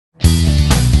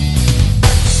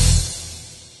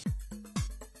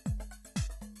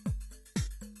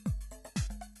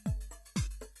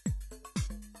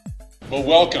Well,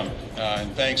 welcome,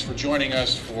 and thanks for joining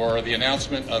us for the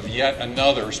announcement of yet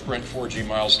another Sprint 4G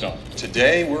milestone.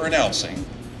 Today we're announcing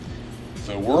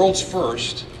the world's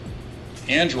first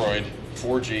Android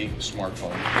 4G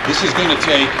smartphone. This is going to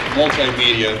take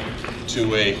multimedia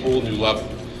to a whole new level.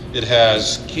 It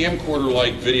has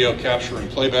camcorder-like video capture and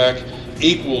playback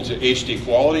equal to HD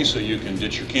quality, so you can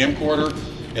ditch your camcorder.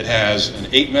 It has an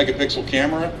 8-megapixel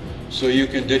camera, so you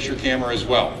can ditch your camera as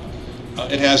well.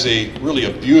 It has really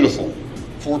a beautiful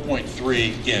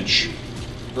 4.3-inch,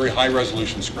 very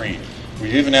high-resolution screen.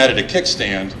 We've even added a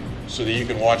kickstand so that you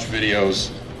can watch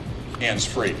videos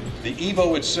hands-free. The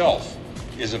EVO itself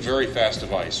is a very fast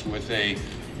device with a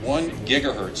 1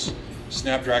 gigahertz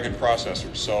Snapdragon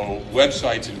processor, so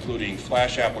websites including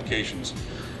Flash applications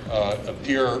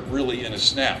appear really in a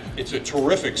snap. It's a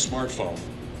terrific smartphone,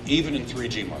 even in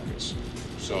 3G markets.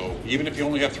 So even if you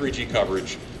only have 3G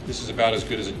coverage, this is about as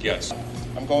good as it gets.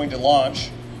 I'm going to launch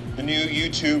the new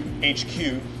YouTube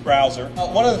HQ browser.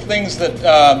 One of the things that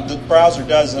the browser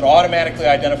does is it automatically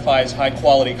identifies high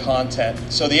quality content.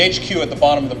 So the HQ at the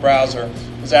bottom of the browser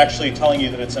is actually telling you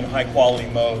that it's in high quality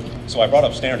mode. So I brought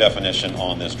up standard definition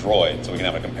on this Droid so we can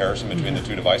have a comparison between the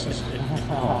two devices.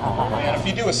 And if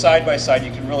you do a side by side,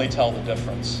 you can really tell the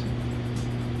difference.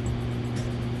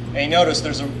 And you notice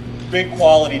there's a big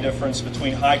quality difference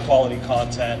between high quality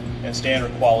content and standard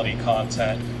quality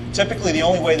content. Typically, the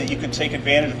only way that you could take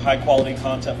advantage of high quality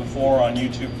content before on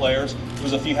YouTube players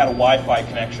was if you had a Wi-Fi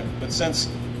connection. But since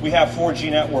we have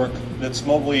 4G network that's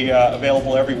mobily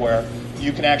available everywhere,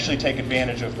 you can actually take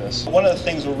advantage of this. One of the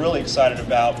things we're really excited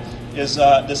about is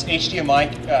this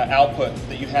HDMI output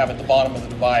that you have at the bottom of the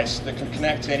device that can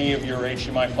connect to any of your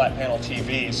HDMI flat panel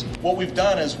TVs. What we've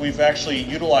done is we've actually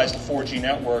utilized the 4G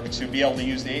network to be able to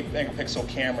use the 8-megapixel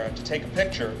camera to take a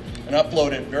picture and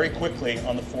upload it very quickly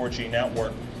on the 4G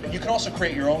network. You can also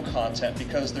create your own content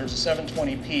because there's a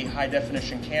 720p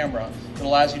high-definition camera that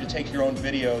allows you to take your own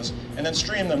videos and then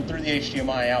stream them through the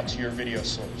HDMI out to your video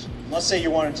source. Let's say you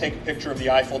want to take a picture of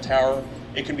the Eiffel Tower.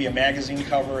 It can be a magazine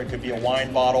cover, it could be a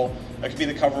wine bottle, it could be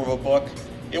the cover of a book.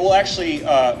 It will actually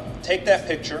take that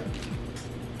picture,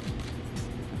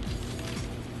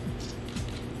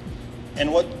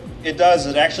 and what it does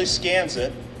is it actually scans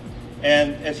it,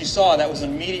 and if you saw, that was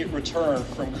an immediate return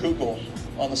from Google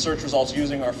on the search results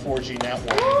using our 4G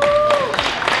network.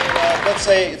 Let's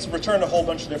say it's returned a whole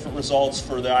bunch of different results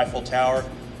for the Eiffel Tower.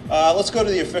 Let's go to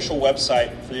the official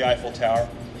website for the Eiffel Tower.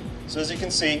 So as you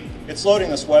can see, it's loading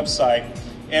this website,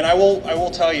 and I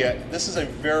will tell you, this is a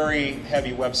very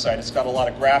heavy website. It's got a lot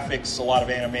of graphics, a lot of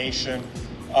animation.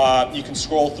 You can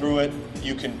scroll through it.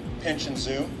 You can pinch and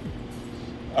zoom.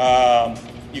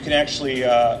 You can actually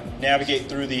navigate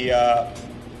through the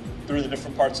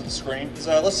different parts of the screen.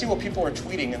 So let's see what people are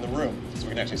tweeting in the room. So we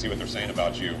can actually see what they're saying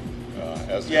about you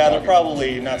as yeah, they're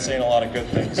probably not saying a lot of good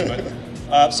things.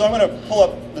 But so I'm going to pull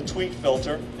up the tweet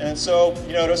filter, and so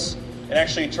you notice it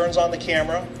actually turns on the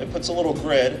camera. It puts a little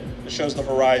grid that shows the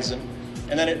horizon,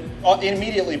 and then it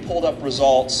immediately pulled up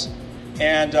results.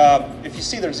 And if you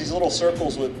see, there's these little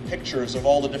circles with pictures of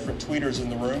all the different tweeters in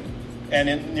the room and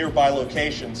in nearby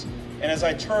locations. And as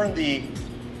I turn the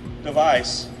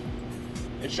device,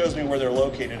 it shows me where they're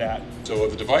located at. So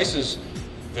of the devices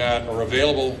that are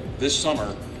available this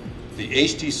summer, the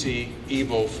HTC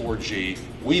EVO 4G,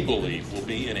 we believe, will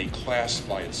be in a class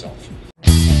by itself.